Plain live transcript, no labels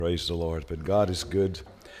Praise the Lord. But God is good.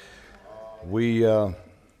 We got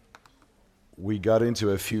into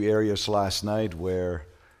a few areas last night where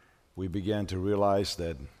we began to realize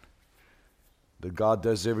that God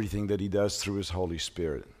does everything that He does through His Holy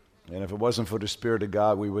Spirit. And if it wasn't for the Spirit of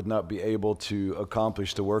God, we would not be able to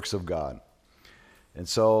accomplish the works of God. And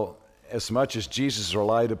so, as much as Jesus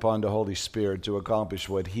relied upon the Holy Spirit to accomplish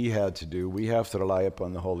what He had to do, we have to rely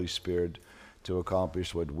upon the Holy Spirit to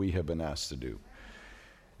accomplish what we have been asked to do.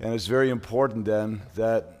 And it's very important then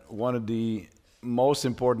that one of the most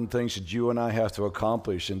important things that you and I have to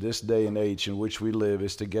accomplish in this day and age in which we live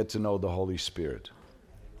is to get to know the Holy Spirit.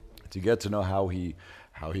 To get to know how He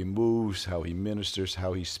moves, how He ministers,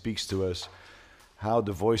 how He speaks to us, how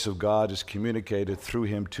the voice of God is communicated through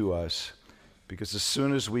Him to us. Because as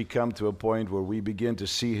soon as we come to a point where we begin to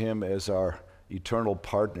see Him as our eternal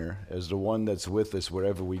partner, as the one that's with us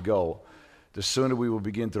wherever we go, the sooner we will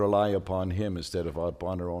begin to rely upon Him instead of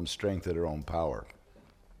upon our own strength and our own power.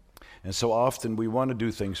 And so often we want to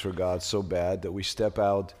do things for God so bad that we step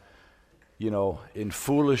out, in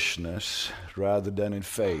foolishness rather than in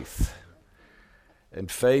faith.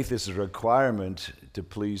 And faith is a requirement to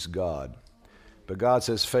please God. But God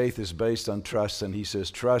says faith is based on trust, and He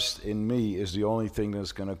says trust in me is the only thing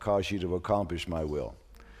that's going to cause you to accomplish my will.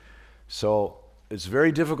 So it's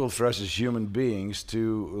very difficult for us as human beings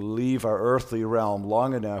to leave our earthly realm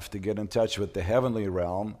long enough to get in touch with the heavenly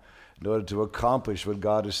realm in order to accomplish what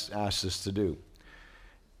God has asked us to do.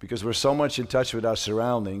 Because we're so much in touch with our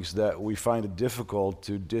surroundings that we find it difficult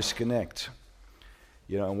to disconnect.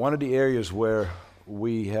 And one of the areas where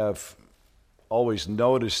we have always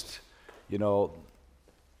noticed,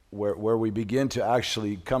 where we begin to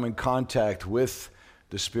actually come in contact with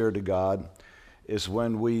the Spirit of God is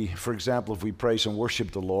when we, for example, if we praise and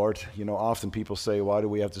worship the Lord. Often people say, why do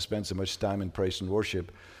we have to spend so much time in praise and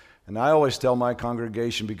worship? And I always tell my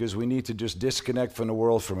congregation, because we need to just disconnect from the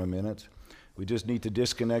world for a minute. We just need to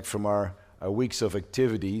disconnect from our weeks of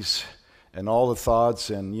activities and all the thoughts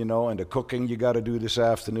and the cooking you got to do this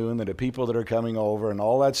afternoon and the people that are coming over and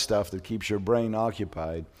all that stuff that keeps your brain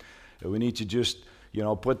occupied. And we need to just,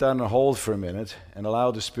 put that on hold for a minute and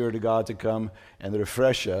allow the Spirit of God to come and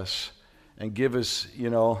refresh us and give us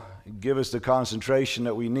the concentration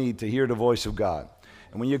that we need to hear the voice of God.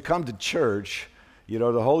 And when you come to church, the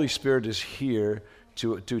Holy Spirit is here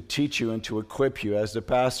to teach you and to equip you. As the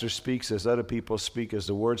pastor speaks, as other people speak, as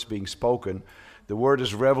the word's being spoken, the word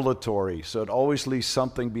is revelatory, so it always leaves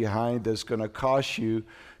something behind that's going to cause you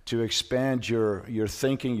to expand your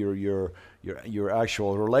thinking, your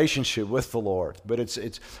actual relationship with the Lord. But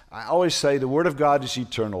I always say the Word of God is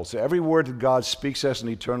eternal. So every word that God speaks has an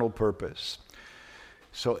eternal purpose.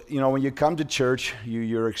 So, when you come to church,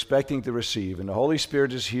 you're expecting to receive, and the Holy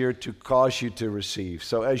Spirit is here to cause you to receive.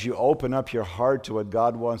 So as you open up your heart to what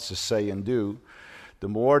God wants to say and do, the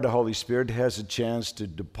more the Holy Spirit has a chance to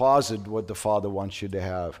deposit what the Father wants you to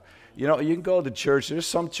have. You can go to church. There's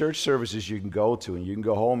some church services you can go to, and you can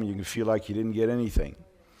go home and you can feel like you didn't get anything.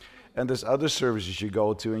 And there's other services you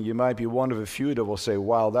go to, and you might be one of a few that will say,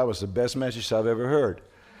 wow, that was the best message I've ever heard.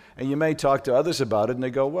 And you may talk to others about it, and they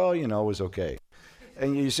go, well, it was okay.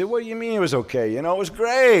 And you say, what do you mean it was okay? It was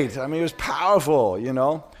great. It was powerful,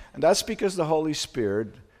 And that's because the Holy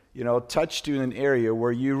Spirit, touched you in an area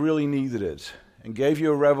where you really needed it and gave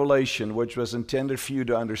you a revelation which was intended for you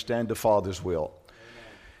to understand the Father's will.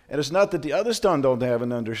 And it's not that the others don't have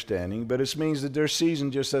an understanding, but it means that their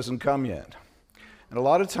season just hasn't come yet. And a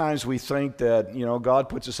lot of times we think that, God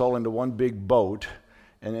puts us all into one big boat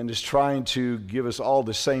and is trying to give us all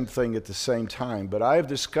the same thing at the same time. But I have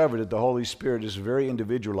discovered that the Holy Spirit is very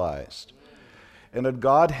individualized. And that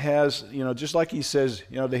God has, just like He says,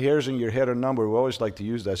 the hairs in your head are numbered. We always like to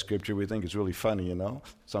use that scripture. We think it's really funny,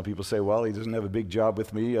 Some people say, well, He doesn't have a big job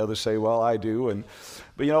with me. Others say, well, I do.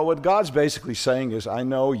 But what God's basically saying is, I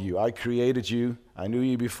know you. I created you. I knew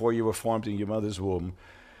you before you were formed in your mother's womb.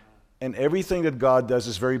 And everything that God does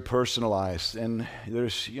is very personalized. And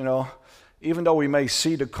there's, even though we may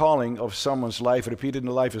see the calling of someone's life repeated in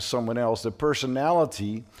the life of someone else, the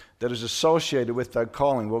personality that is associated with that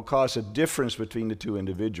calling will cause a difference between the two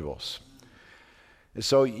individuals. And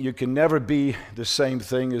so you can never be the same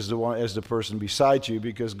thing as the person beside you,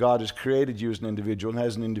 because God has created you as an individual and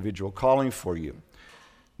has an individual calling for you.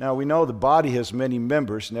 Now, we know the body has many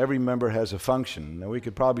members, and every member has a function. Now, we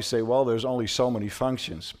could probably say, well, there's only so many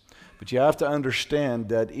functions. But you have to understand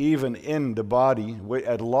that even in the body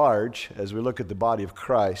at large, as we look at the body of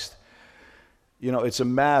Christ, it's a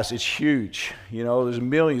mass, it's huge.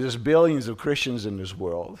 There's billions of Christians in this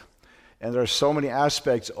world. And there are so many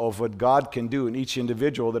aspects of what God can do in each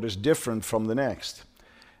individual that is different from the next.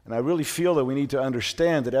 And And I really feel that we need to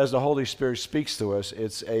understand that as the Holy Spirit speaks to us,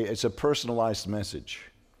 it's a personalized message.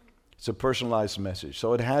 It's a personalized message.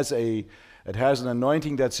 So it has an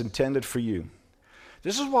anointing that's intended for you.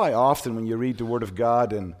 This is why often when you read the Word of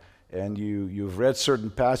God and you've read certain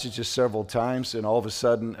passages several times, and all of a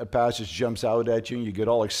sudden a passage jumps out at you and you get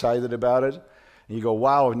all excited about it, and you go,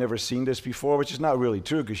 wow, I've never seen this before, which is not really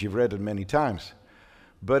true because you've read it many times.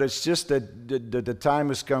 But it's just that the time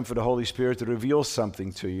has come for the Holy Spirit to reveal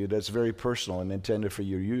something to you that's very personal and intended for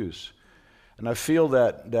your use. And I feel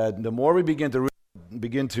that the more we begin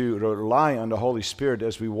to rely on the Holy Spirit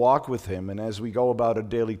as we walk with Him and as we go about our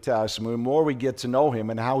daily tasks, the more we get to know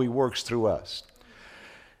Him and how He works through us.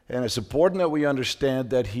 And it's important that we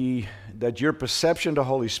understand that your perception of the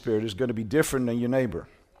Holy Spirit is going to be different than your neighbor.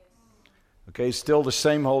 Okay, it's still the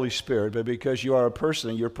same Holy Spirit, but because you are a person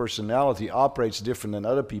and your personality operates different than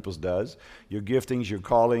other people's does, your giftings, your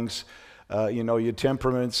callings, your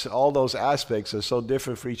temperaments, all those aspects are so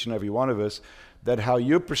different for each and every one of us that how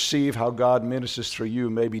you perceive how God ministers through you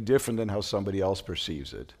may be different than how somebody else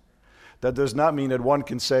perceives it. That does not mean that one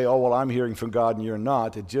can say, oh, well, I'm hearing from God and you're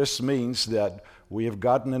not. It just means that we have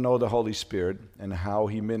gotten to know the Holy Spirit and how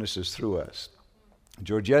He ministers through us.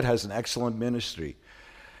 Georgette has an excellent ministry.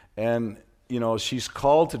 And she's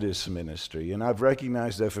called to this ministry, and I've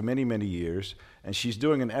recognized that for many, many years, and she's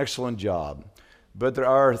doing an excellent job. But there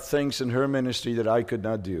are things in her ministry that I could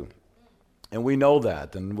not do. And we know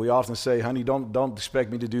that, and we often say, honey, don't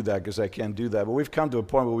expect me to do that because I can't do that. But we've come to a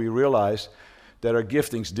point where we realize that our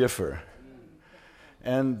giftings differ.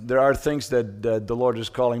 And there are things that the Lord is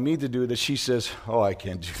calling me to do that she says, oh, I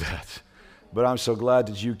can't do that. But I'm so glad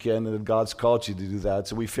that you can and that God's called you to do that,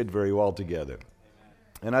 so we fit very well together.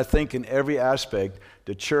 And I think in every aspect,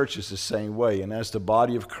 the church is the same way. And as the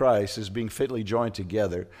body of Christ is being fitly joined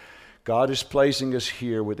together, God is placing us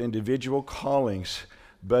here with individual callings,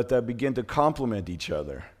 but that begin to complement each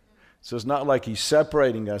other. So it's not like He's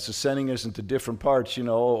separating us or sending us into different parts,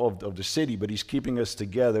 of the city, but He's keeping us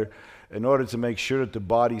together in order to make sure that the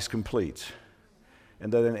body is complete.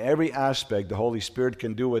 And that in every aspect, the Holy Spirit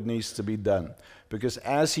can do what needs to be done. Because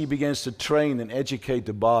as He begins to train and educate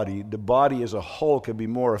the body as a whole can be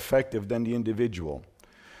more effective than the individual.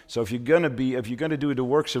 So if you're going to do the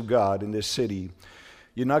works of God in this city,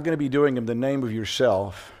 you're not going to be doing them in the name of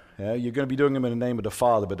yourself. You're going to be doing them in the name of the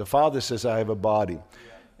Father. But the Father says, I have a body.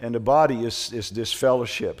 And the body is this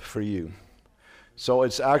fellowship for you. So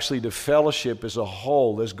it's actually the fellowship as a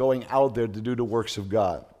whole that's going out there to do the works of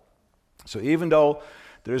God. So even though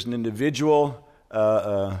there's an individual,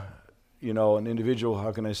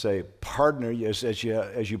 partner, as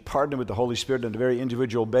you partner with the Holy Spirit on a very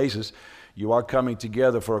individual basis, you are coming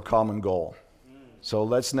together for a common goal. So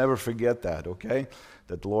let's never forget that, okay?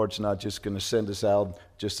 That the Lord's not just going to send us out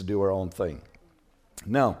just to do our own thing.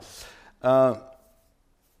 Now,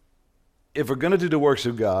 if we're going to do the works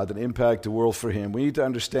of God and impact the world for Him, we need to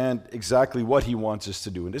understand exactly what He wants us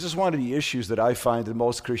to do. And this is one of the issues that I find that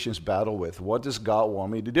most Christians battle with. What does God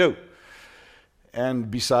want me to do? And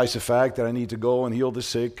besides the fact that I need to go and heal the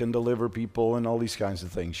sick and deliver people and all these kinds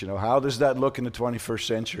of things, how does that look in the 21st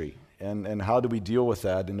century? And how do we deal with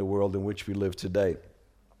that in the world in which we live today?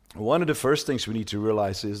 One of the first things we need to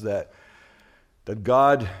realize is that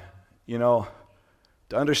God,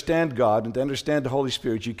 to understand God and to understand the Holy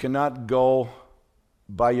Spirit, you cannot go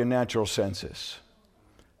by your natural senses.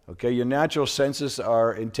 Okay, your natural senses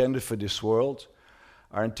are intended for this world,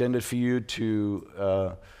 are intended for you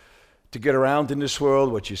to get around in this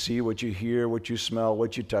world, what you see, what you hear, what you smell,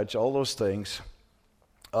 what you touch, all those things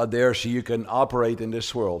are there so you can operate in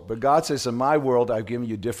this world. But God says, in my world, I've given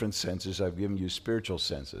you different senses. I've given you spiritual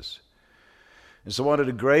senses. And so one of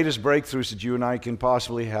the greatest breakthroughs that you and I can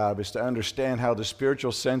possibly have is to understand how the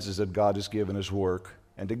spiritual senses that God has given us work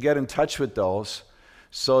and to get in touch with those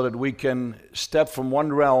so that we can step from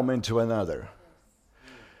one realm into another.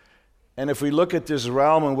 And if we look at this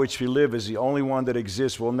realm in which we live as the only one that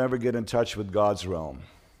exists, we'll never get in touch with God's realm.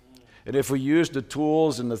 And if we use the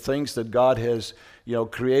tools and the things that God has,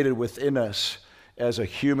 created within us as a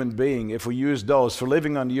human being, if we use those for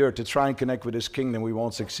living on the earth to try and connect with His kingdom, we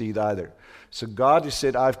won't succeed either. So God has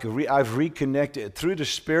said, I've reconnected through the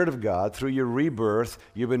Spirit of God, through your rebirth,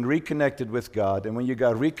 you've been reconnected with God. And when you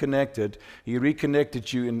got reconnected, He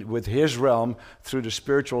reconnected you with His realm through the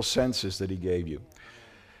spiritual senses that He gave you.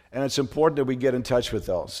 And it's important that we get in touch with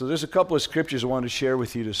those. So there's a couple of scriptures I want to share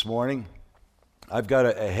with you this morning. I've got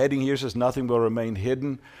a heading here that says, nothing will remain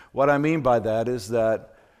hidden. What I mean by that is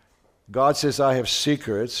that God says, I have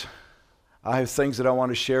secrets. I have things that I want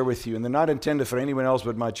to share with you. And they're not intended for anyone else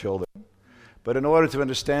but my children. But in order to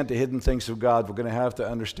understand the hidden things of God, we're going to have to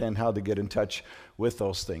understand how to get in touch with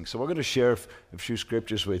those things. So we're going to share a few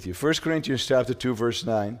scriptures with you. 1 Corinthians chapter 2, verse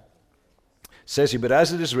 9 says here, "But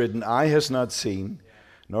as it is written, eye has not seen,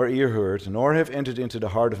 nor ear heard, nor have entered into the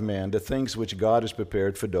heart of man the things which God has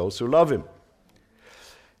prepared for those who love him."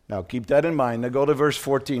 Now keep that in mind. Now go to verse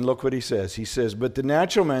 14. Look what he says. He says, "But the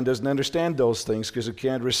natural man doesn't understand those things because he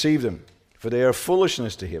can't receive them. For they are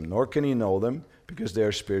foolishness to him, nor can he know them because they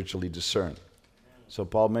are spiritually discerned." So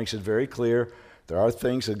Paul makes it very clear. There are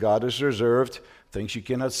things that God has reserved, things you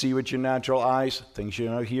cannot see with your natural eyes, things you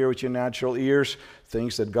cannot hear with your natural ears,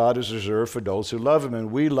 things that God has reserved for those who love him.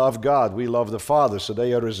 And we love God. We love the Father, so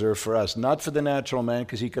they are reserved for us, not for the natural man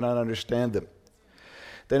because he cannot understand them.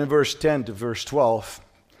 Then in verse 10 to verse 12,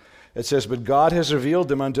 it says, "But God has revealed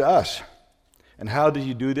them unto us." And how do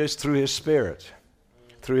you do this? Through his Spirit.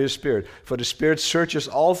 Through his Spirit. "For the Spirit searches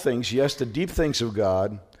all things, yes, the deep things of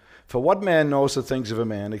God. For what man knows the things of a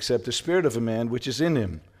man except the spirit of a man which is in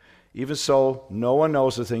him? Even so, no one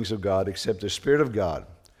knows the things of God except the Spirit of God.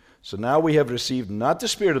 So now we have received not the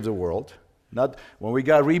spirit of the world." Not when we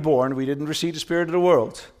got reborn, we didn't receive the spirit of the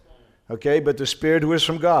world. Okay, but the Spirit who is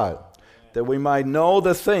from God, that we might know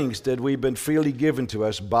the things that we've been freely given to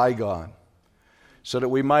us by God. So that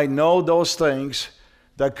we might know those things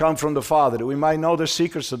that come from the Father, that we might know the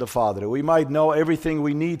secrets of the Father, that we might know everything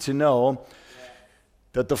we need to know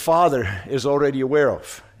that the Father is already aware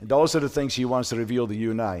of. And those are the things he wants to reveal to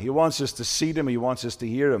you and I. He wants us to see them, he wants us to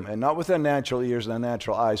hear them, and not with our natural ears and our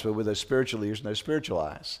natural eyes, but with our spiritual ears and our spiritual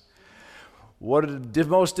eyes. One of the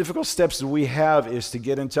most difficult steps that we have is to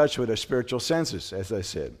get in touch with our spiritual senses, as I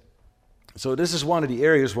said. So this is one of the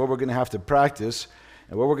areas where we're going to have to practice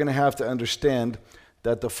and where we're going to have to understand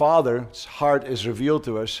that the Father's heart is revealed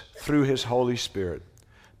to us through his Holy Spirit.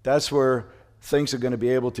 That's where things are going to be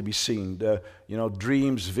able to be seen.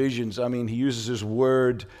 Dreams, visions. I mean, he uses his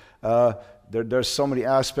word. There's so many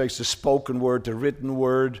aspects, the spoken word, the written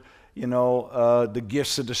word, the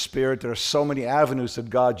gifts of the Spirit. There are so many avenues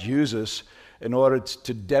that God uses in order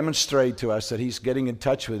to demonstrate to us that he's getting in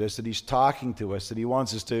touch with us, that he's talking to us, that he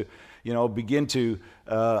wants us to, begin to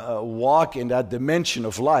walk in that dimension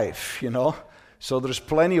of life, So there's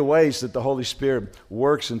plenty of ways that the Holy Spirit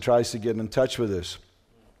works and tries to get in touch with us.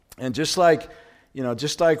 And just like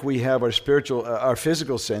we have our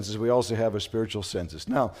physical senses, we also have our spiritual senses.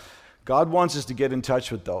 Now, God wants us to get in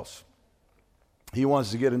touch with those. He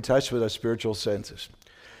wants to get in touch with our spiritual senses.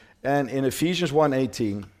 And in Ephesians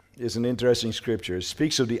 1:18 is an interesting scripture. It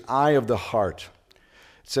speaks of the eye of the heart.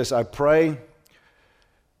 It says, "I pray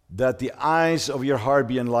that the eyes of your heart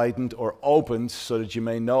be enlightened or opened so that you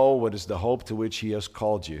may know what is the hope to which he has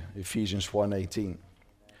called you." Ephesians 1:18.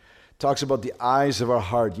 Talks about the eyes of our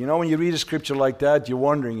heart. When you read a scripture like that, you're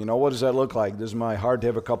wondering, what does that look like? Does my heart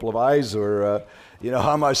have a couple of eyes? Or,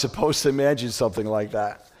 how am I supposed to imagine something like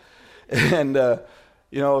that? And,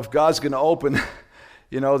 if God's going to open,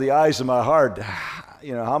 the eyes of my heart,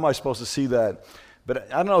 how am I supposed to see that?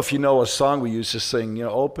 But I don't know if you know a song we used to sing,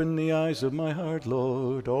 "Open the eyes of my heart,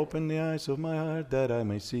 Lord, open the eyes of my heart that I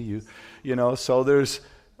may see you." So there's,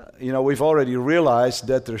 we've already realized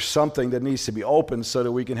that there's something that needs to be opened so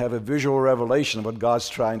that we can have a visual revelation of what God's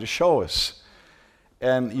trying to show us.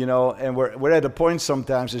 And, and we're at a point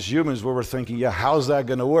sometimes as humans where we're thinking, how's that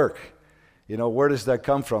going to work? Where does that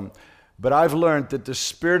come from? But I've learned that the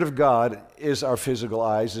Spirit of God is our physical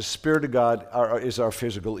eyes. The Spirit of God is our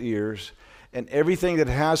physical ears. And everything that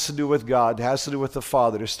has to do with God, has to do with the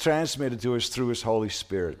Father, is transmitted to us through his Holy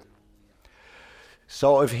Spirit.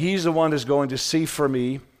 So if he's the one that's going to see for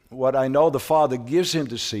me what I know the Father gives him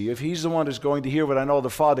to see, if he's the one that's going to hear what I know the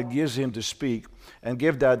Father gives him to speak and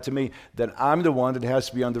give that to me, then I'm the one that has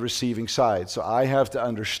to be on the receiving side. So I have to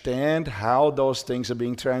understand how those things are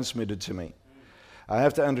being transmitted to me. I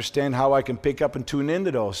have to understand how I can pick up and tune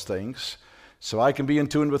into those things so I can be in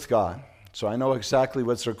tune with God. So I know exactly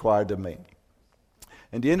what's required of me.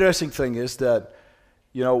 And the interesting thing is that,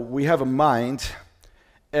 we have a mind,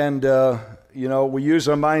 and, we use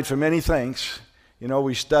our mind for many things.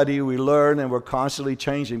 We study, we learn, and we're constantly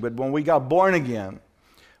changing. But when we got born again,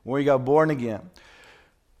 a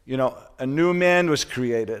new man was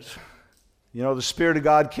created. The Spirit of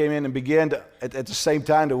God came in and began to, at the same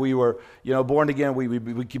time that we were, born again, we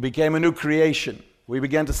became a new creation. We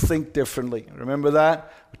began to think differently. Remember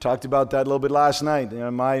that? We talked about that a little bit last night.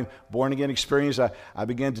 My born-again experience, I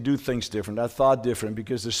began to do things different. I thought different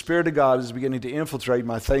because the Spirit of God is beginning to infiltrate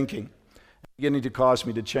my thinking, beginning to cause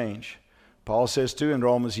me to change. Paul says too in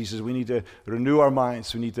Romans, he says we need to renew our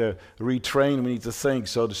minds. We need to retrain. We need to think.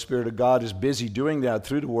 So the Spirit of God is busy doing that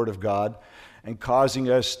through the Word of God and causing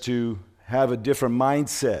us to have a different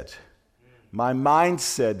mindset. My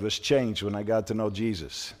mindset was changed when I got to know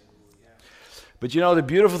Jesus. But you know, the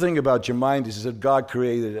beautiful thing about your mind is that God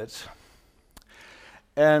created it.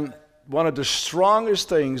 And one of the strongest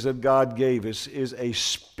things that God gave us is a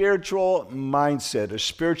spiritual mindset, a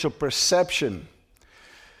spiritual perception.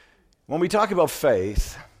 When we talk about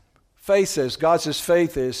faith, God says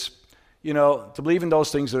faith is, to believe in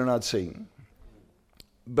those things that are not seen,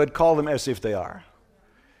 but call them as if they are.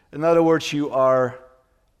 In other words, you are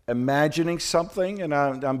imagining something, and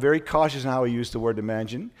I'm very cautious in how I use the word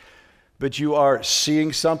imagine, but you are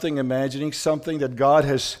seeing something, imagining something that God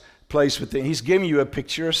has placed within. He's giving you a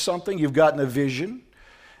picture of something. You've gotten a vision,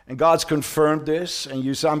 and God's confirmed this, and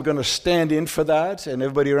you say, I'm going to stand in for that, and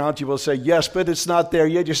everybody around you will say, yes, but it's not there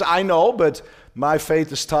yet. You say, I know, but my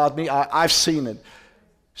faith has taught me. I've seen it.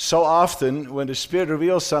 So often, when the Spirit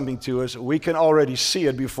reveals something to us, we can already see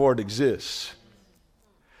it before it exists.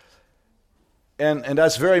 And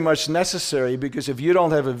that's very much necessary, because if you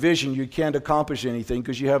don't have a vision, you can't accomplish anything,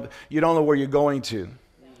 because you don't know where you're going to.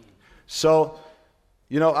 So,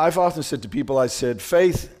 I've often said to people, I said,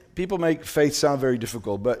 people make faith sound very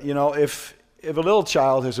difficult, but if a little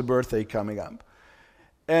child has a birthday coming up,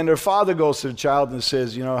 and their father goes to the child and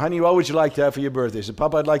says, honey, what would you like to have for your birthday? He said,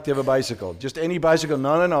 Papa, I'd like to have a bicycle. Just any bicycle?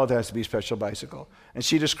 No, it has to be a special bicycle. And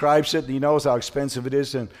she describes it, and he knows how expensive it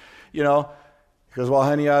is, and he goes, well,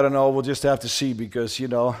 honey, I don't know. We'll just have to see, because,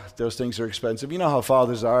 those things are expensive. You know how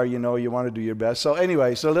fathers are. You want to do your best. So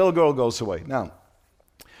anyway, the little girl goes away. Now,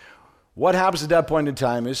 what happens at that point in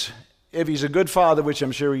time is, if he's a good father, which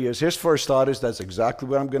I'm sure he is, his first thought is, that's exactly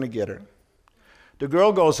what I'm going to get her. The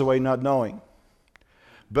girl goes away not knowing,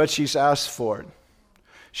 but she's asked for it.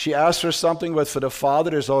 She asked for something, but for the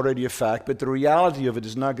father is already a fact, but the reality of it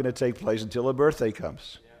is not going to take place until her birthday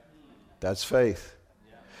comes. That's faith.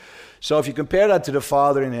 So if you compare that to the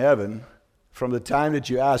Father in heaven, from the time that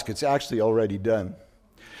you ask, it's actually already done.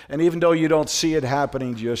 And even though you don't see it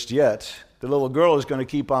happening just yet, the little girl is going to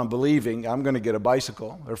keep on believing, I'm going to get a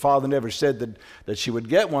bicycle. Her father never said that she would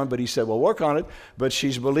get one, but he said, well, work on it. But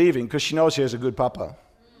she's believing because she knows she has a good papa.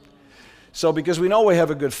 So because we know we have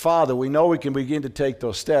a good father, we know we can begin to take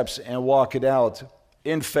those steps and walk it out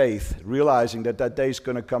in faith, realizing that day is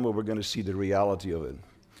going to come where we're going to see the reality of it.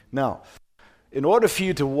 Now, in order for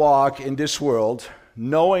you to walk in this world,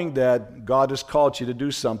 knowing that God has called you to do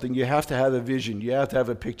something, you have to have a vision, you have to have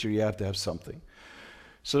a picture, you have to have something.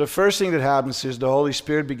 So the first thing that happens is the Holy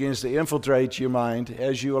Spirit begins to infiltrate your mind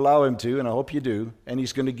as you allow Him to, and I hope you do, and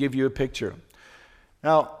He's going to give you a picture.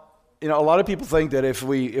 Now, a lot of people think that if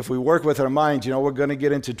we work with our minds, we're going to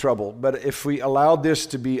get into trouble. But if we allow this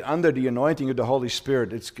to be under the anointing of the Holy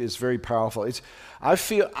Spirit, it's very powerful.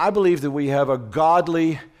 I believe that we have a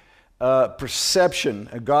godly perception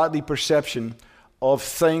of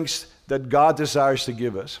things that God desires to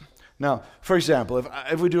give us. Now, for example,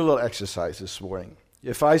 if we do a little exercise this morning,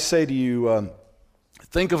 if I say to you,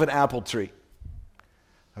 think of an apple tree.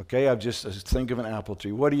 Okay, think of an apple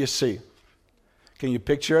tree. What do you see? Can you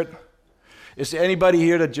picture it? Is there anybody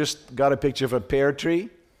here that just got a picture of a pear tree?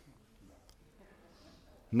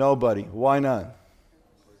 Nobody. Why not?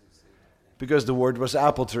 Because the word was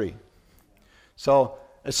apple tree. So,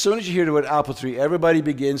 as soon as you hear the word apple tree, everybody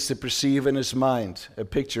begins to perceive in his mind a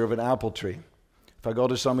picture of an apple tree. If I go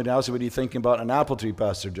to somebody else, what are you thinking about? An apple tree,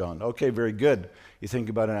 Pastor John. Okay, very good. You think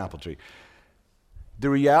about an apple tree. The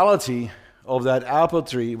reality of that apple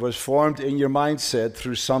tree was formed in your mindset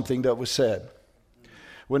through something that was said.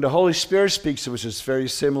 When the Holy Spirit speaks to us, it's very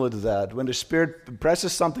similar to that. When the Spirit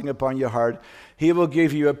presses something upon your heart, He will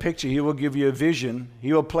give you a picture. He will give you a vision.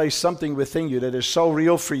 He will place something within you that is so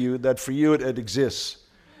real for you that for you it exists.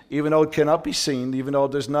 Even though it cannot be seen, even though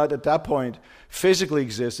it does not at that point physically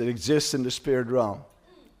exist, it exists in the spirit realm.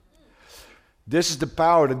 This is the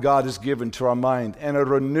power that God has given to our mind. And a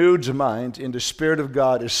renewed mind in the Spirit of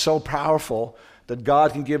God is so powerful that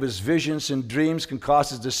God can give us visions and dreams, can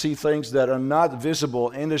cause us to see things that are not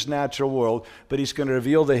visible in this natural world, but He's going to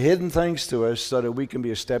reveal the hidden things to us so that we can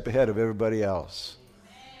be a step ahead of everybody else.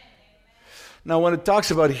 Now, when it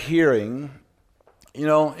talks about hearing,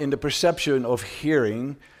 in the perception of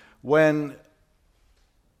hearing, when,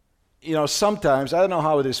 sometimes, I don't know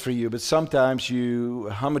how it is for you, but sometimes you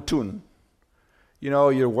hum a tune.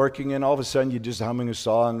 You're working and all of a sudden you're just humming a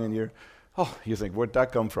song and you think, where'd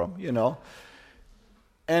that come from,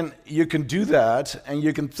 And you can do that and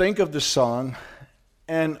you can think of the song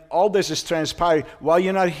and all this is transpiring while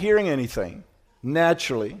you're not hearing anything,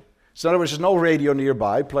 naturally. So in other words, there's no radio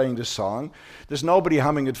nearby playing the song. There's nobody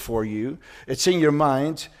humming it for you. It's in your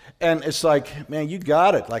mind. And it's like, man, you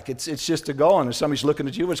got it. Like it's just a going. And somebody's looking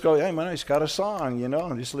at you, it's going, hey, man, he's got a song,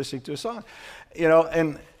 I'm just listening to a song.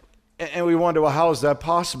 And we wonder, well, how is that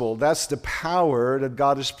possible? That's the power that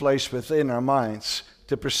God has placed within our minds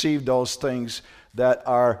to perceive those things that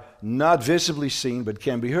are not visibly seen but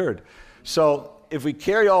can be heard. So if we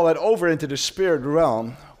carry all that over into the spirit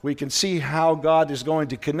realm, we can see how God is going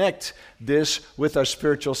to connect this with our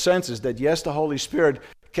spiritual senses. That yes, the Holy Spirit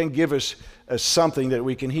can give us something that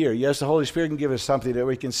we can hear. Yes, the Holy Spirit can give us something that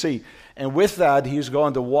we can see. And with that, He's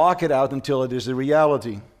going to walk it out until it is a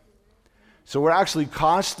reality. So we're actually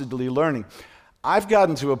constantly learning. I've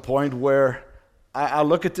gotten to a point where I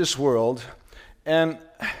look at this world and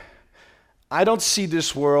I don't see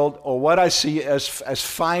this world or what I see as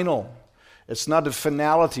final. It's not the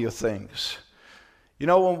finality of things. You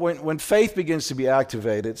know, when faith begins to be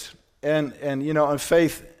activated, and you know, in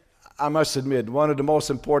faith, I must admit, one of the most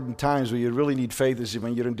important times where you really need faith is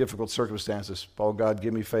when you're in difficult circumstances. Oh God,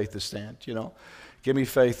 give me faith to stand, you know. Give me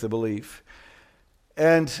faith to believe.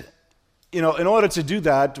 And you know, in order to do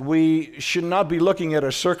that, we should not be looking at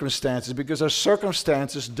our circumstances because our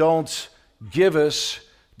circumstances don't give us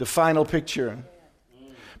the final picture.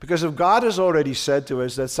 Because if God has already said to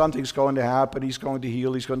us that something's going to happen, He's going to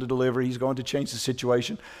heal, He's going to deliver, He's going to change the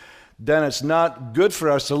situation, then it's not good for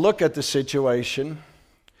us to look at the situation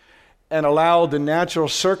and allow the natural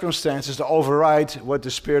circumstances to override what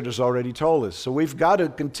the Spirit has already told us. So we've got to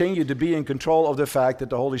continue to be in control of the fact that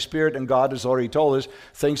the Holy Spirit and God has already told us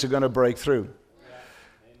things are going to break through. Yeah.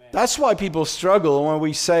 That's why people struggle when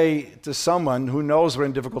we say to someone who knows we're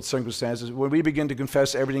in difficult circumstances, when we begin to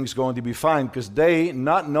confess everything's going to be fine, because they,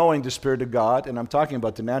 not knowing the Spirit of God, and I'm talking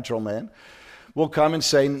about the natural man, will come and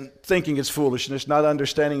say, thinking it's foolishness, not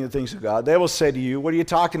understanding the things of God, they will say to you, what are you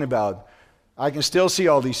talking about? I can still see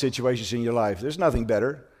all these situations in your life. There's nothing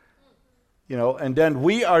better. You know, and then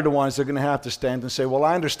we are the ones that are going to have to stand and say, well,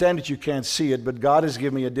 I understand that you can't see it, but God has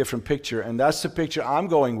given me a different picture, and that's the picture I'm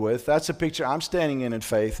going with. That's the picture I'm standing in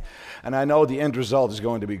faith, and I know the end result is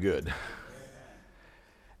going to be good.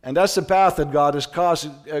 And that's the path that God has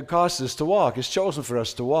caused us to walk, has chosen for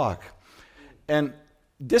us to walk. And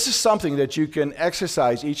this is something that you can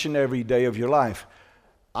exercise each and every day of your life.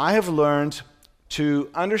 I have learned to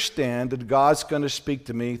understand that God's going to speak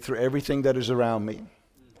to me through everything that is around me.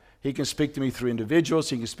 He can speak to me through individuals,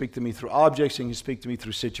 He can speak to me through objects, He can speak to me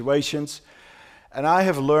through situations. And I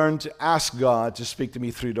have learned to ask God to speak to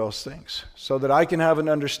me through those things so that I can have an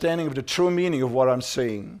understanding of the true meaning of what I'm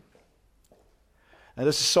seeing. And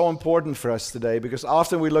this is so important for us today because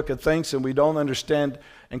often we look at things and we don't understand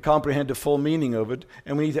and comprehend the full meaning of it,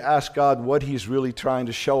 and we need to ask God what He's really trying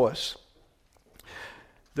to show us.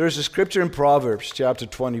 There's a scripture in Proverbs chapter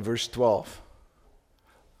 20, verse 12.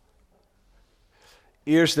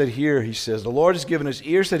 Ears that hear, he says, the Lord has given us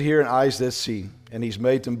ears that hear and eyes that see, and He's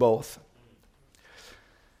made them both.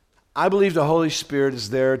 I believe the Holy Spirit is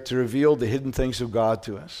there to reveal the hidden things of God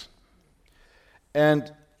to us. And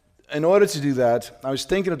in order to do that, I was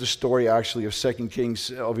thinking of the story actually of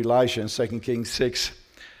Elisha in 2 Kings 6,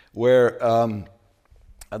 where, I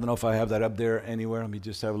don't know if I have that up there anywhere, let me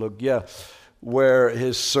just have a look. Yeah. Where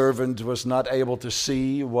his servant was not able to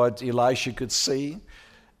see what Elisha could see.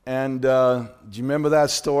 And do you remember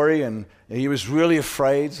that story? And he was really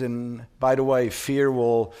afraid. And by the way, fear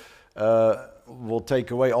will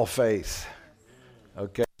take away all faith.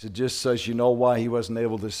 Okay, so just so you know why he wasn't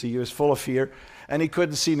able to see. He was full of fear. And he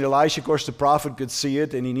couldn't see. And Elisha, of course, the prophet could see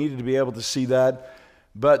it. And he needed to be able to see that.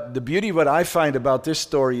 But the beauty, what I find about this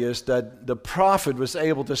story is that the prophet was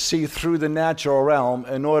able to see through the natural realm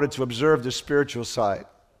in order to observe the spiritual side.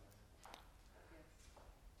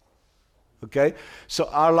 Okay? So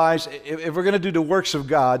our lives, if we're going to do the works of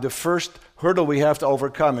God, the first hurdle we have to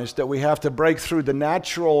overcome is that we have to break through the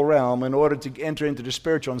natural realm in order to enter into the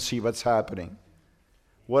spiritual and see what's happening.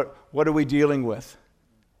 What are we dealing with?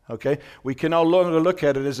 Okay? We can no longer look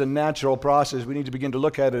at it as a natural process. We need to begin to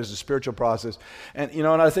look at it as a spiritual process. And you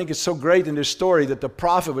know, and I think it's so great in this story that the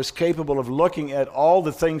prophet was capable of looking at all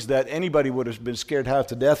the things that anybody would have been scared half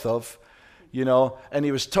to death of, you know, and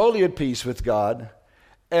he was totally at peace with God.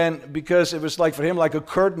 And because it was like for him like a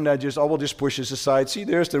curtain that just, we'll just push this aside. See,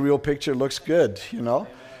 there's the real picture, looks good, you know. Amen.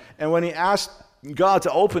 And when he asked God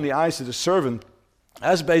to open the eyes of the servant,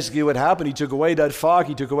 that's basically what happened. He took away that fog,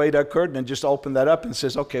 he took away that curtain and just opened that up and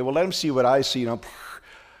says, okay, well, let him see what I see. You know,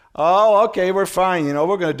 oh, okay, we're fine. You know,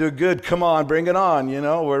 we're going to do good. Come on, bring it on. You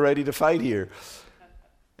know, we're ready to fight here.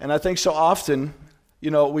 And I think so often,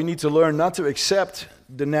 you know, we need to learn not to accept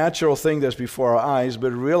the natural thing that's before our eyes,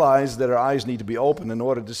 but realize that our eyes need to be open in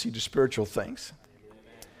order to see the spiritual things.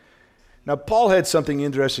 Now, Paul had something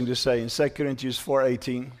interesting to say in 2 Corinthians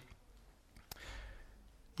 4:18.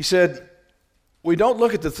 He said, we don't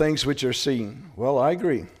look at the things which are seen. Well, I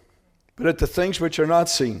agree. But at the things which are not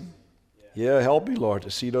seen. Yeah, help me, Lord,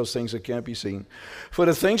 to see those things that can't be seen. For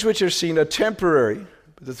the things which are seen are temporary,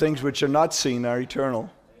 but the things which are not seen are eternal.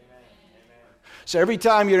 So every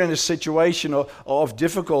time you're in a situation of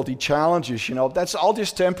difficulty, challenges, that's all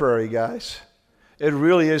just temporary, guys. It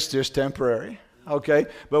really is just temporary, okay?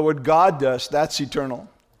 But what God does, that's eternal.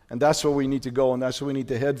 And that's where we need to go, and that's what we need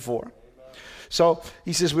to head for. So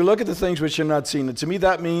he says, we look at the things which are not seen. And to me,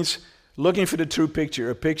 that means looking for the true picture,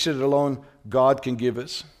 a picture that alone God can give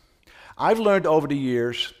us. I've learned over the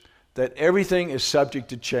years that everything is subject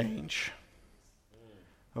to change.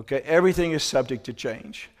 Okay, everything is subject to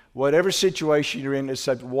change. Whatever situation you're in is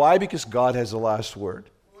subject. Why? Because God has the last word.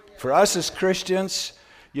 For us as Christians,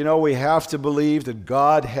 we have to believe that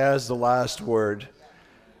God has the last word.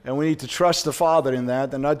 And we need to trust the Father in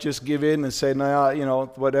that and not just give in and say,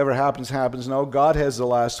 no, whatever happens, happens. No, God has the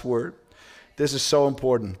last word. This is so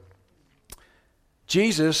important.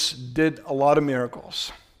 Jesus did a lot of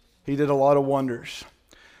miracles. He did a lot of wonders.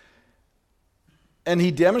 And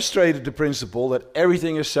he demonstrated the principle that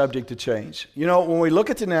everything is subject to change. When we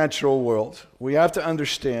look at the natural world, we have to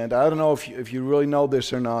understand, I don't know if you really know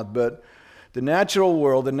this or not, but the natural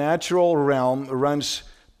world, the natural realm runs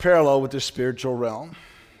parallel with the spiritual realm.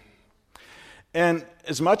 And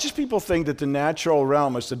as much as people think that the natural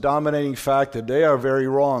realm is the dominating factor, they are very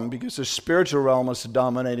wrong, because the spiritual realm is the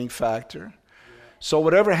dominating factor. So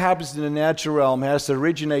whatever happens in the natural realm has to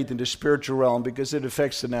originate in the spiritual realm, because it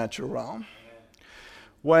affects the natural realm.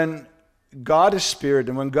 When God is spirit,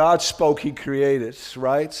 and when God spoke, he created,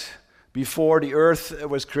 right? Before the earth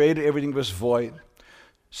was created, everything was void.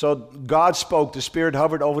 So God spoke, the Spirit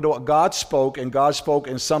hovered over the God spoke,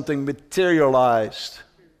 and something materialized.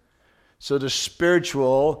 So the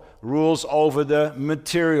spiritual rules over the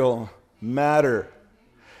material matter.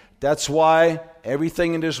 That's why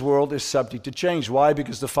everything in this world is subject to change. Why?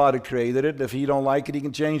 Because the Father created it. If he don't like it, he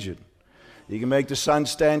can change it. He can make the sun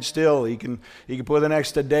stand still. He can put an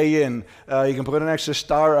extra day in. He can put an extra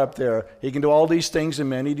star up there. He can do all these things, and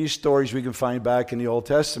many of these stories we can find back in the Old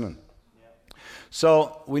Testament.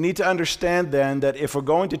 So we need to understand then that if we're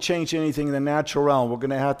going to change anything in the natural realm, we're going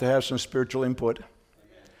to have some spiritual input.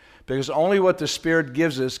 Because only what the Spirit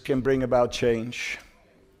gives us can bring about change.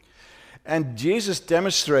 And Jesus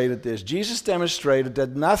demonstrated this. Jesus demonstrated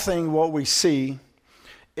that nothing what we see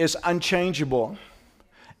is unchangeable.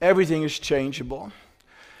 Everything is changeable.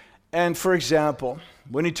 And for example,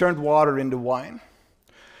 when he turned water into wine,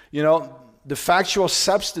 the factual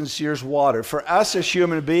substance here is water. For us as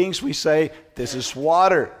human beings, we say, this is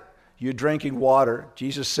water. You're drinking water.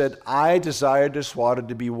 Jesus said, I desire this water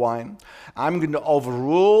to be wine. I'm going to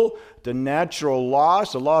overrule the natural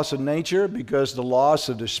laws, the laws of nature, because the laws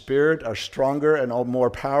of the Spirit are stronger and more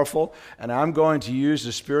powerful. And I'm going to use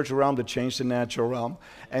the spiritual realm to change the natural realm.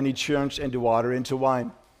 And he changed the water into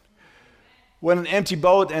wine. When an empty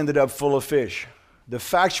boat ended up full of fish, the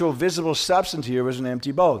factual visible substance here was an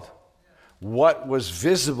empty boat. What was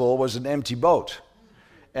visible was an empty boat.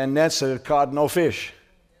 And nets that had caught no fish.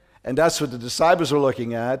 And that's what the disciples were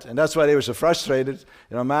looking at, and that's why they were so frustrated.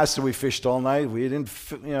 Master, we fished all night. We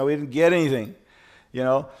didn't get anything.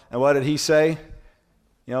 And what did he say?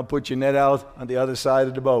 Put your net out on the other side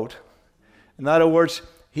of the boat. In other words,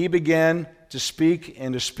 he began to speak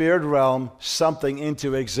in the spirit realm something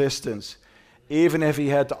into existence. Even if he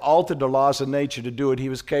had to alter the laws of nature to do it, he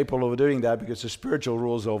was capable of doing that because the spiritual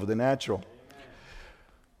rules over the natural.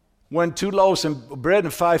 When 2 loaves of bread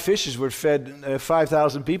and 5 fishes were fed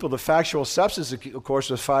 5,000 people, the factual substance, of course,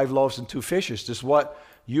 was 5 loaves and 2 fishes. Just what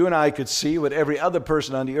you and I could see, what every other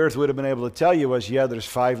person on the earth would have been able to tell you was, there's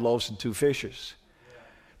 5 loaves and 2 fishes.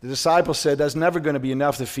 The disciples said that's never going to be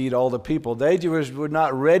enough to feed all the people. They were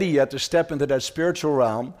not ready yet to step into that spiritual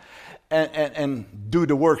realm and do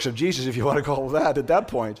the works of Jesus, if you want to call it that, at that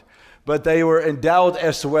point. But they were in doubt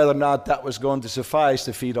as to whether or not that was going to suffice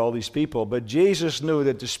to feed all these people. But Jesus knew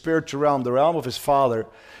that the spiritual realm, the realm of his Father,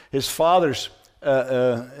 what his Father's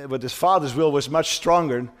will was much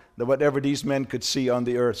stronger than whatever these men could see on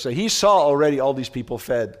the earth. So he saw already all these people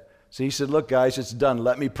fed. So he said, look, guys, it's done.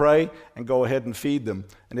 Let me pray and go ahead and feed them.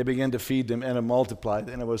 And they began to feed them, and it multiplied,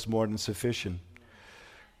 and it was more than sufficient.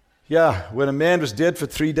 Yeah, when a man was dead for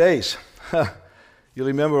 3 days. You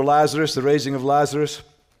remember Lazarus, the raising of Lazarus?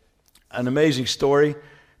 An amazing story.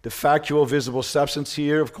 The factual, visible substance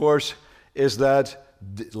here, of course, is that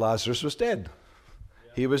Lazarus was dead.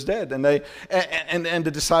 He was dead. And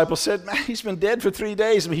the disciples said, man, he's been dead for 3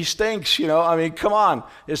 days. He stinks, come on.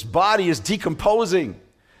 His body is decomposing.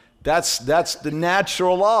 That's the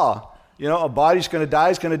natural law. A body's going to die,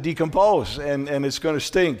 it's going to decompose, and it's going to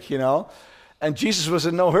stink, And Jesus was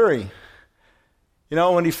in no hurry. You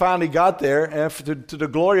know, when he finally got there, and to the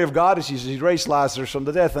glory of God, as he raised Lazarus from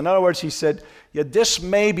the death. In other words, he said, yeah, this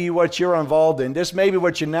may be what you're involved in. This may be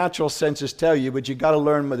what your natural senses tell you, but you got to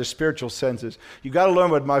learn what the spiritual senses. You got to learn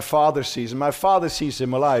what my Father sees, and my Father sees in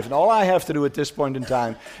my life. And all I have to do at this point in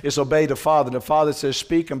time is obey the Father. And the Father says,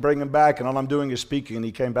 speak and bring him back, and all I'm doing is speaking, and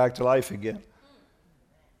he came back to life again.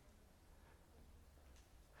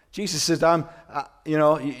 Jesus says,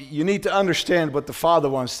 you need to understand what the Father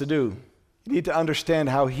wants to do. You need to understand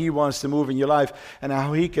how he wants to move in your life and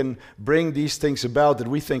how he can bring these things about that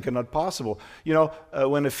we think are not possible. You know,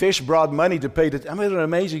 when a fish brought money to pay an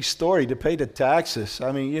amazing story, to pay the taxes.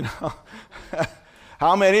 I mean, you know,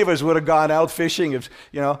 how many of us would have gone out fishing if,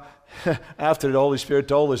 you know, after the Holy Spirit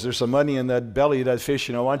told us there's some money in that belly of that fish,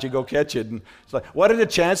 you know, why don't you go catch it? And it's like, what are the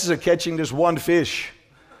chances of catching this one fish?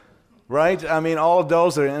 Right? I mean, all of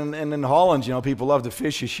those are, and in Holland, you know, people love the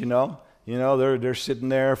fishes, you know. You know, they're sitting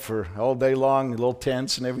there for all day long, little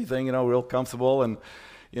tents and everything, you know, real comfortable. And,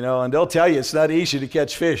 you know, and they'll tell you it's not easy to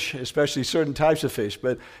catch fish, especially certain types of fish.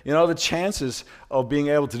 But, you know, the chances of being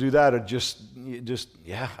able to do that are just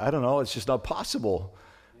I don't know, it's just not possible.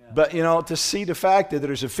 Yeah. But, you know, to see the fact that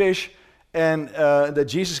there's a fish and that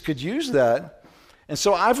Jesus could use that. And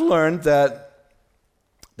so I've learned that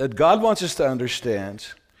God wants us to understand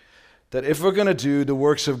that if we're going to do the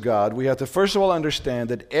works of God, we have to first of all understand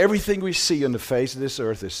that everything we see on the face of this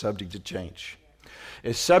earth is subject to change.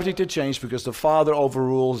 It's subject to change because the Father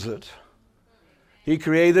overrules it. He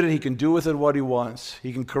created it. He can do with it what he wants.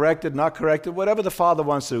 He can correct it, not correct it, whatever the Father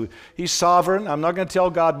wants to do. He's sovereign. I'm not going to tell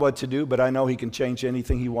God what to do, but I know he can change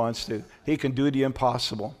anything he wants to. He can do the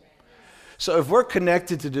impossible. So if we're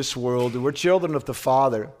connected to this world, and we're children of the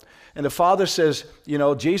Father, and the Father says, you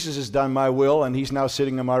know, Jesus has done my will, and he's now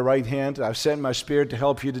sitting on my right hand. I've sent my Spirit to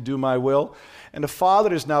help you to do my will. And the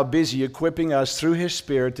Father is now busy equipping us through his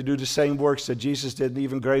Spirit to do the same works that Jesus did, and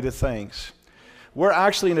even greater things. We're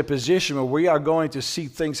actually in a position where we are going to see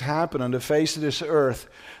things happen on the face of this earth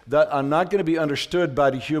that are not going to be understood by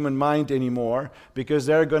the human mind anymore, because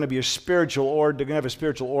they're going to be they're going to have a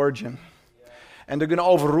spiritual origin. And they're going to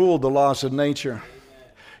overrule the laws of nature.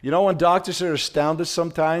 You know, when doctors are astounded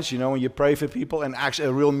sometimes, you know, when you pray for people and actually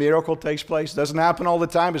a real miracle takes place. It doesn't happen all the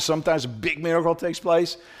time, but sometimes a big miracle takes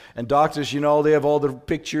place. And doctors, you know, they have all the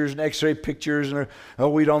pictures and x-ray pictures and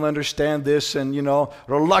we don't understand this. And, you know,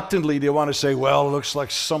 reluctantly they want to say, well, it looks like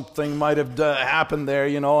something might have happened there,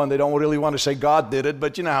 you know, and they don't really want to say God did it,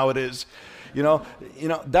 but you know how it is. You know,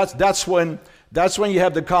 that's when you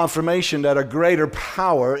have the confirmation that a greater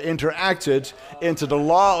power interacted into the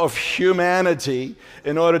law of humanity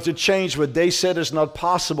in order to change what they said is not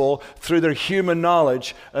possible through their human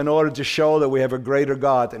knowledge, in order to show that we have a greater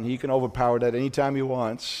God and he can overpower that anytime he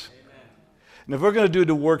wants. Amen. And if we're going to do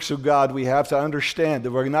the works of God, we have to understand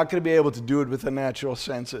that we're not going to be able to do it with the natural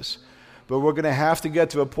senses. But we're going to have to get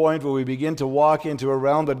to a point where we begin to walk into a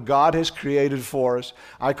realm that God has created for us.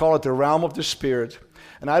 I call it the realm of the Spirit.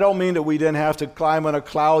 And I don't mean that we then have to climb on a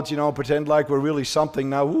cloud, you know, pretend like we're really something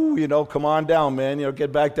now. Ooh, you know, come on down, man, you know,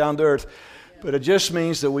 get back down to earth. But it just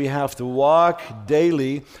means that we have to walk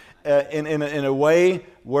daily in a way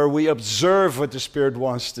where we observe what the Spirit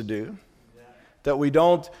wants to do. That we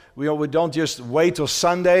don't just wait till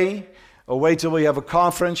Sunday or wait till we have a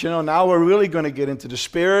conference, you know, now we're really going to get into the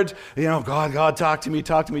Spirit. You know, God, talk to me.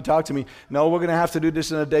 No, we're going to have to do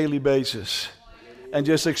this on a daily basis. And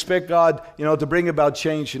just expect God, you know, to bring about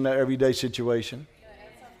change in the everyday situation. Can I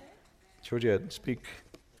add something? Sure, Jed, speak.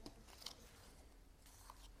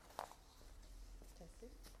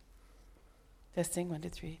 Testing, 1, 2,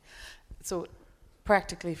 3. So,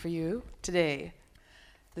 practically for you today,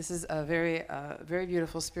 this is a very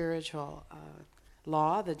beautiful spiritual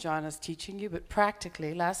law that John is teaching you. But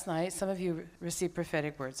practically, last night, some of you received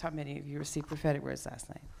prophetic words. How many of you received prophetic words last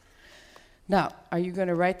night? Now, are you going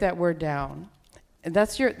to write that word down? And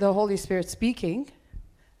that's the Holy Spirit speaking.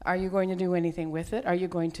 Are you going to do anything with it? Are you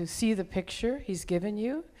going to see the picture he's given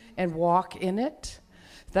you and walk in it?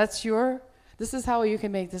 This is how you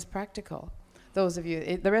can make this practical. Those of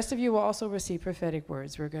you, the rest of you will also receive prophetic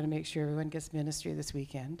words. We're going to make sure everyone gets ministry this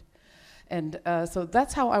weekend. And so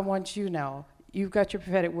that's how I want you now. You've got your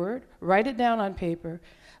prophetic word. Write it down on paper.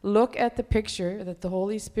 Look at the picture that the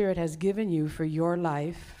Holy Spirit has given you for your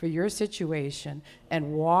life, for your situation,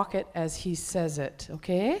 and walk it as he says it.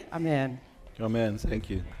 Okay? Amen. Amen. Thank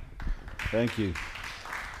you. Thank you.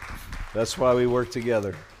 That's why we work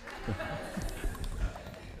together.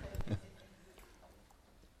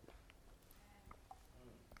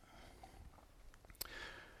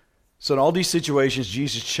 So in all these situations,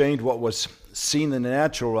 Jesus changed what was seen in the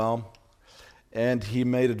natural realm, and he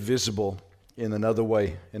made it visible in another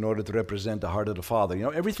way in order to represent the heart of the Father. You know,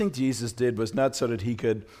 everything Jesus did was not so that he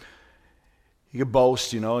could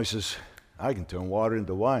boast, you know. He says, I can turn water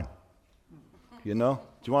into wine. You know,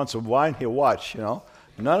 do you want some wine? Here, watch, you know.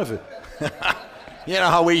 None of it. You know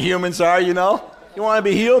how we humans are, you know. You want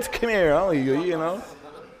to be healed? Come here, you know.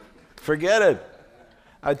 Forget it.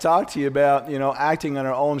 I talked to you about, you know, acting on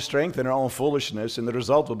our own strength and our own foolishness, and the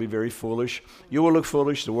result will be very foolish. You will look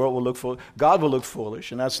foolish, the world will look foolish, God will look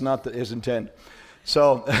foolish, and that's not his intent.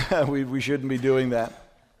 So we shouldn't be doing that.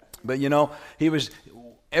 But, you know,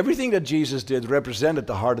 everything that Jesus did represented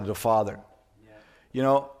the heart of the Father. You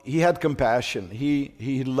know, he had compassion.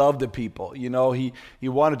 He loved the people. You know, he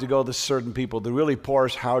wanted to go to certain people to really pour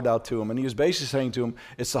his heart out to them. And he was basically saying to them,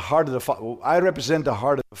 it's the heart of the Father. I represent the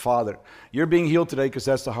heart of the Father. You're being healed today because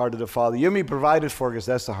that's the heart of the Father. You're being provided for because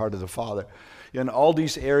that's the heart of the Father. In all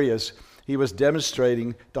these areas, he was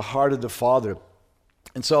demonstrating the heart of the Father.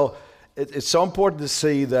 And so it's so important to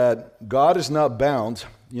see that God is not bound,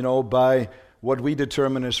 you know, by what we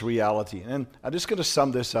determine as reality. And I'm just going to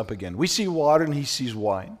sum this up again. We see water and he sees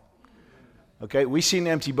wine. Okay, we see an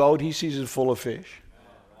empty boat, he sees it full of fish.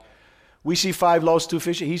 We see 5 loaves, 2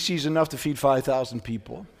 fish, he sees enough to feed 5,000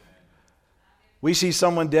 people. We see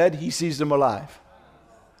someone dead, he sees them alive.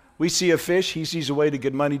 We see a fish, he sees a way to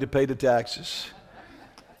get money to pay the taxes.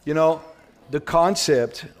 You know, the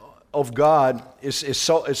concept of God is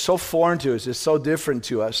so foreign to us, it's so different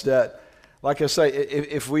to us that, like I say,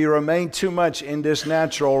 if we remain too much in this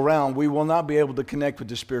natural realm, we will not be able to connect with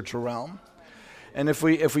the spiritual realm. And if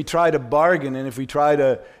we try to bargain and if we try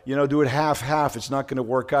to, you know, do it half-half, it's not going to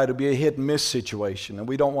work out. It'll be a hit-and-miss situation, and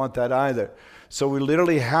we don't want that either. So we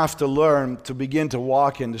literally have to learn to begin to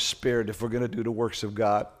walk in the Spirit if we're going to do the works of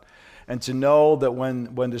God. And to know that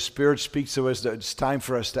when the Spirit speaks to us, that it's time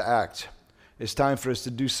for us to act. It's time for us to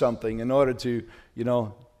do something in order to, you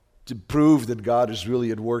know, to prove that God is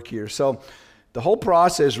really at work here. So the whole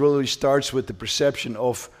process really starts with the perception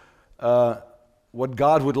of what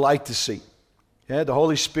God would like to see. Yeah, the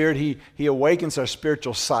Holy Spirit, He awakens our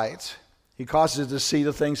spiritual sight. He causes us to see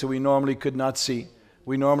the things that we normally could not see,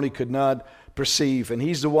 we normally could not perceive. And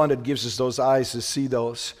He's the one that gives us those eyes to see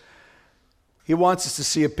those. He wants us to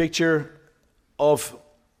see a picture of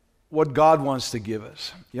what God wants to give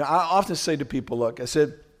us. You know, I often say to people, look, I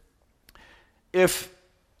said, if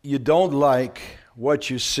you don't like what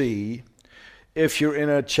you see, if you're in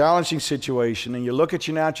a challenging situation and you look at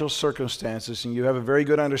your natural circumstances and you have a very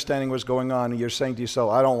good understanding of what's going on and you're saying to yourself,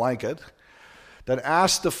 I don't like it, then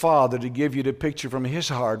ask the Father to give you the picture from His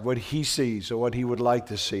heart, what He sees or what He would like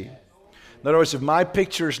to see. In other words, if my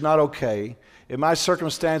picture is not okay, if my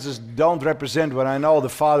circumstances don't represent what I know the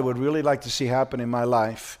Father would really like to see happen in my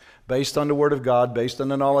life, based on the Word of God, based on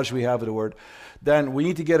the knowledge we have of the Word, then we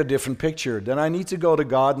need to get a different picture. Then I need to go to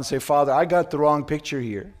God and say, Father, I got the wrong picture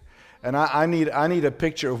here. And I need a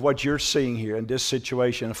picture of what you're seeing here in this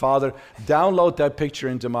situation. Father, download that picture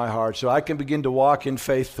into my heart so I can begin to walk in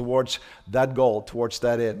faith towards that goal, towards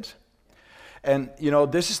that end. And, you know,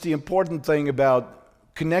 this is the important thing about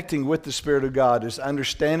connecting with the Spirit of God, is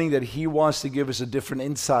understanding that He wants to give us a different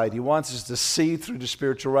insight. He wants us to see through the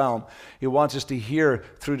spiritual realm. He wants us to hear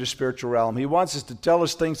through the spiritual realm. He wants us to tell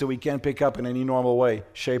us things that we can't pick up in any normal way,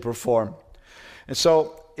 shape, or form. And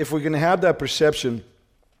so, if we're going to have that perception,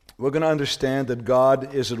 we're going to understand that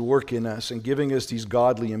God is at work in us and giving us these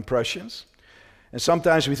godly impressions. And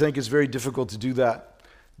sometimes we think it's very difficult to do that,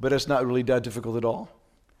 but it's not really that difficult at all.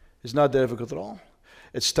 It's not that difficult at all.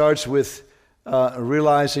 It starts with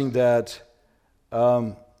realizing that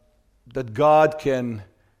that God can,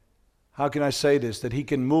 how can I say this, that He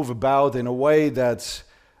can move about in a way that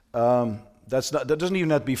doesn't even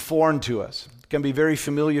have to be foreign to us. It can be very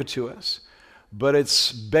familiar to us, but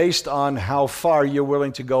it's based on how far you're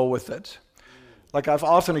willing to go with it. Like I've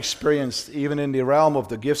often experienced, even in the realm of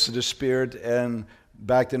the gifts of the Spirit, and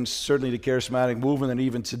back then certainly the charismatic movement, and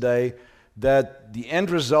even today, that the end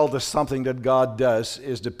result of something that God does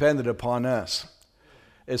is dependent upon us.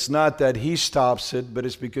 It's not that He stops it, but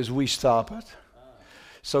it's because we stop it.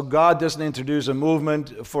 So God doesn't introduce a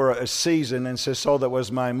movement for a season and says, so that was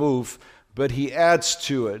my move, but He adds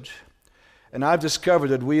to it. And I've discovered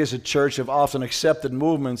that we as a church have often accepted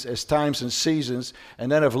movements as times and seasons and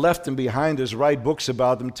then have left them behind us, write books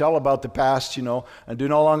about them, tell about the past, you know, and do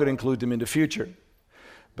no longer include them in the future.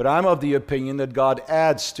 But I'm of the opinion that God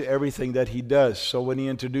adds to everything that He does. So when He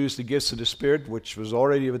introduced the gifts of the Spirit, which was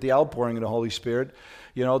already with the outpouring of the Holy Spirit,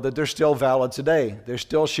 you know, that they're still valid today. They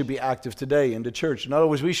still should be active today in the church. In other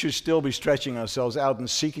words, we should still be stretching ourselves out and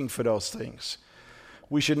seeking for those things.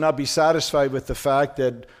 We should not be satisfied with the fact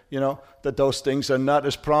that, you know, that those things are not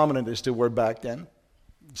as prominent as they were back then.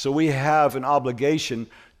 So we have an obligation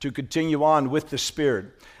to continue on with the Spirit.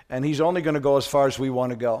 And He's only going to go as far as we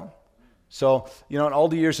want to go. So, in all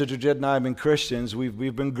the years that Georgette and I have been Christians,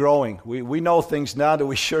 we've been growing. We know things now that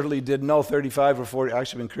we surely didn't know 35 or 40,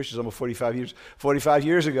 actually been Christians almost 45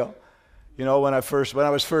 years ago. When I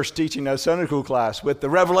was first teaching that Sunday school class with the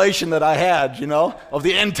revelation that I had, of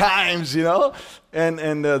the end times,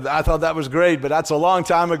 and I thought that was great, but that's a long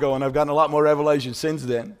time ago, and I've gotten a lot more revelation since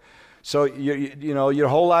then. So, your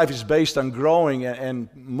whole life is based on growing and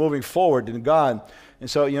moving forward in God. And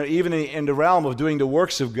so, even in the realm of doing the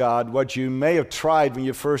works of God, what you may have tried when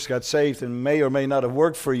you first got saved and may or may not have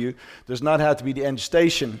worked for you does not have to be the end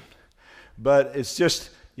station. But it's just,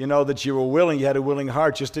 that you were willing, you had a willing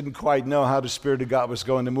heart, just didn't quite know how the Spirit of God was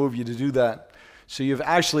going to move you to do that. So you're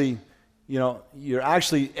actually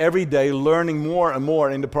every day learning more and more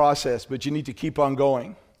in the process, but you need to keep on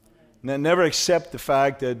going. Never accept the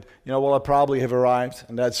fact that, I probably have arrived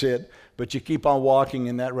and that's it. But you keep on walking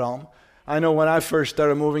in that realm. I know when I first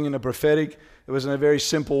started moving in the prophetic, it was in a very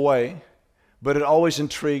simple way, but it always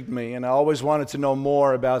intrigued me, and I always wanted to know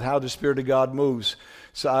more about how the Spirit of God moves.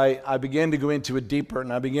 So I began to go into it deeper,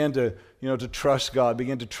 and I began to, to trust God,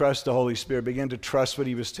 began to trust the Holy Spirit, began to trust what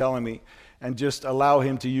He was telling me, and just allow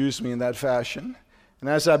Him to use me in that fashion. And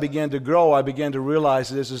as I began to grow, I began to realize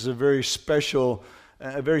this is a very special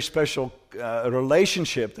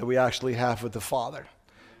relationship that we actually have with the Father.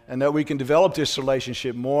 And that we can develop this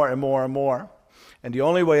relationship more and more and more. And the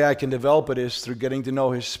only way I can develop it is through getting to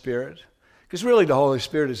know His Spirit. Because really the Holy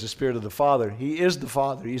Spirit is the Spirit of the Father. He is the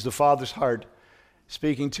Father. He's the Father's heart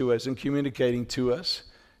speaking to us and communicating to us.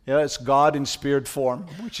 It's God in spirit form,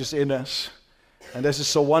 which is in us. And this is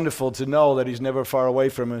so wonderful to know that He's never far away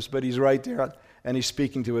from us, but He's right there and He's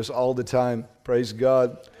speaking to us all the time. Praise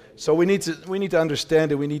God. So we need to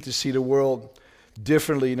understand that we need to see the world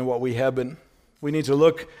differently than what we have been. We need to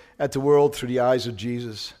look at the world through the eyes of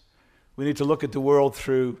Jesus. We need to look at the world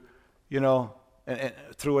through,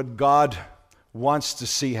 through what God wants to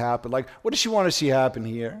see happen. Like, what does He want to see happen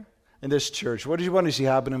here in this church? What does He want to see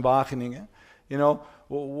happen in Wageningen?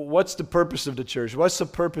 What's the purpose of the church? What's the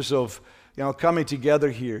purpose of, coming together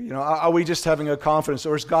here? Are we just having a conference,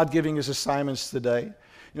 or is God giving us assignments today?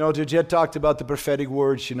 Georgette talked about the prophetic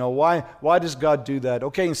words. Why does God do that?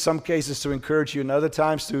 Okay, in some cases to encourage you, and other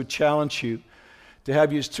times to challenge you, to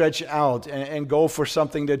have you stretch out and go for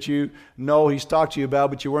something that He's talked to you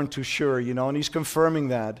about, but you weren't too sure, and He's confirming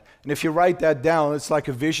that. And if you write that down, it's like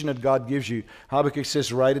a vision that God gives you. Habakkuk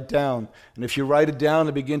says, write it down. And if you write it down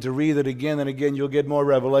and begin to read it again and again, you'll get more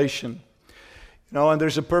revelation. And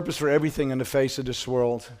there's a purpose for everything in the face of this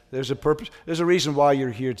world. There's a purpose. There's a reason why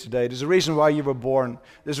you're here today. There's a reason why you were born.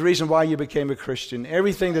 There's a reason why you became a Christian.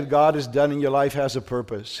 Everything that God has done in your life has a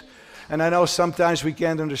purpose. And I know sometimes we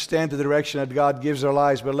can't understand the direction that God gives our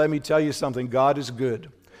lives, but let me tell you something. God is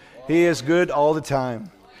good. He is good all the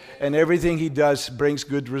time. And everything He does brings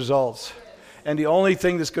good results. And the only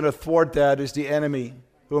thing that's going to thwart that is the enemy,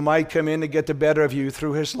 who might come in and get the better of you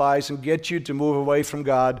through his lies and get you to move away from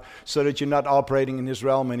God so that you're not operating in His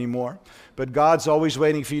realm anymore. But God's always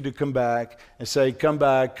waiting for you to come back and say, come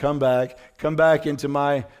back into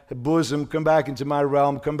my bosom, come back into my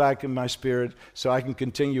realm, come back in my spirit so I can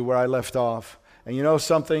continue where I left off. And you know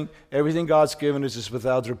something? Everything God's given us is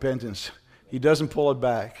without repentance. He doesn't pull it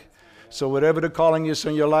back. So whatever the calling is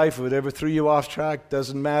on your life, whatever threw you off track,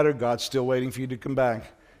 doesn't matter. God's still waiting for you to come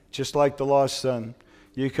back. Just like the lost son.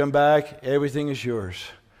 You come back, everything is yours.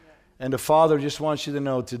 And the Father just wants you to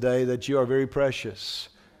know today that you are very precious.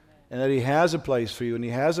 And that He has a place for you, and He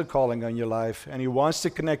has a calling on your life, and He wants to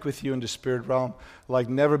connect with you in the spirit realm like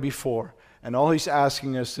never before. And all He's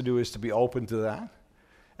asking us to do is to be open to that,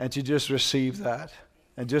 and to just receive that,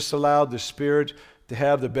 and just allow the Spirit to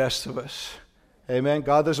have the best of us. Amen.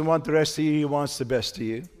 God doesn't want the rest of you, He wants the best of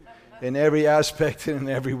you in every aspect and in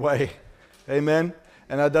every way. Amen.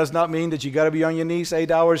 And that does not mean that you got to be on your knees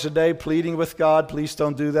 8 hours a day pleading with God. Please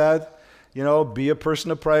don't do that. Be a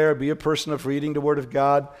person of prayer, be a person of reading the Word of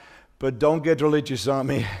God. But don't get religious on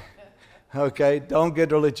me, okay? Don't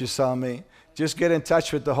get religious on me. Just get in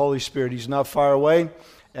touch with the Holy Spirit. He's not far away,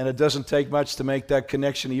 and it doesn't take much to make that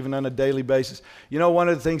connection even on a daily basis. One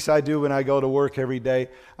of the things I do when I go to work every day,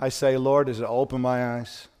 I say, Lord, as I open my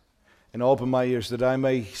eyes and open my ears, that I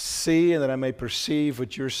may see and that I may perceive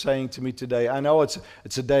what You're saying to me today. I know it's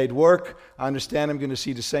a day at work. I understand I'm going to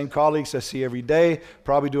see the same colleagues I see every day,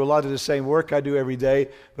 probably do a lot of the same work I do every day.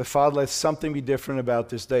 But Father, let something be different about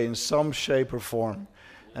this day in some shape or form.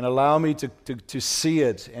 And allow me to see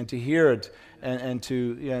it and to hear it and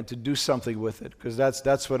to do something with it. Because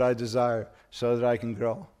that's what I desire so that I can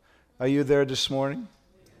grow. Are you there this morning?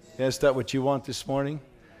 Is that what you want this morning?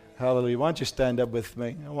 Hallelujah. Why don't you stand up with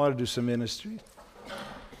me? I want to do some ministry.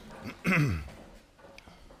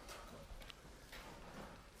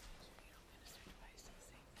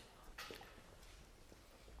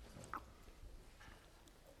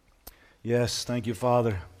 Yes, thank you,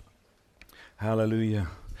 Father. Hallelujah.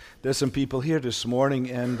 There's some people here this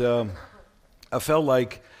morning, and I felt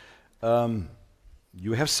like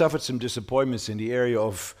you have suffered some disappointments in the area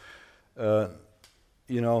of,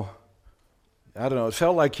 I don't know, it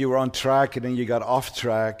felt like you were on track and then you got off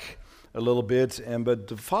track a little bit, but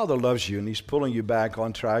the Father loves you and He's pulling you back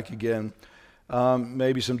on track again.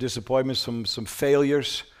 Maybe some disappointments, some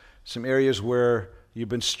failures, some areas where you've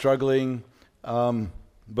been struggling,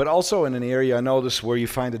 but also in an area I notice where you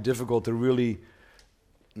find it difficult to really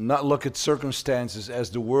not look at circumstances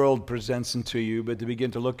as the world presents them to you, but to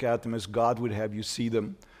begin to look at them as God would have you see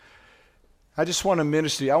them. I just want to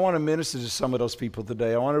minister. I want to minister to some of those people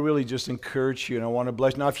today. I want to really just encourage you, and I want to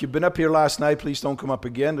bless. Now, if you've been up here last night, please don't come up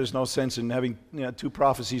again. There's no sense in having two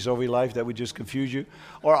prophecies over your life that would just confuse you.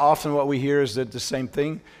 Or often what we hear is that the same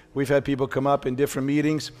thing. We've had people come up in different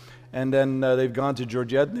meetings, and then they've gone to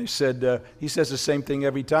Georgette, and they said, he says the same thing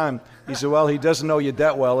every time. He said, well, he doesn't know you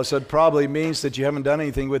that well. I said, probably means that you haven't done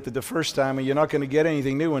anything with it the first time, and you're not going to get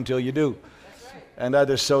anything new until you do. That's right. And that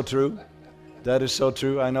is so true. That is so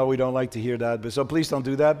true. I know we don't like to hear that, but so please don't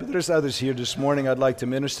do that. But there's others here this morning I'd like to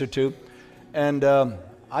minister to. And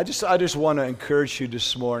I just want to encourage you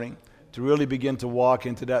this morning to really begin to walk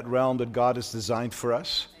into that realm that God has designed for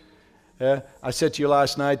us. I said to you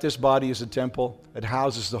last night, this body is a temple. It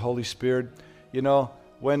houses the Holy Spirit. You know,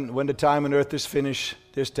 when the time on earth is finished,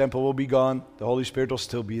 this temple will be gone. The Holy Spirit will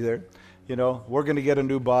still be there. You know, we're going to get a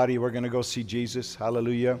new body. We're going to go see Jesus.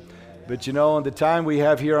 Hallelujah. But in the time we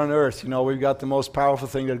have here on earth, we've got the most powerful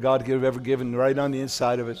thing that God could have ever given right on the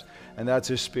inside of us, and that's His Spirit.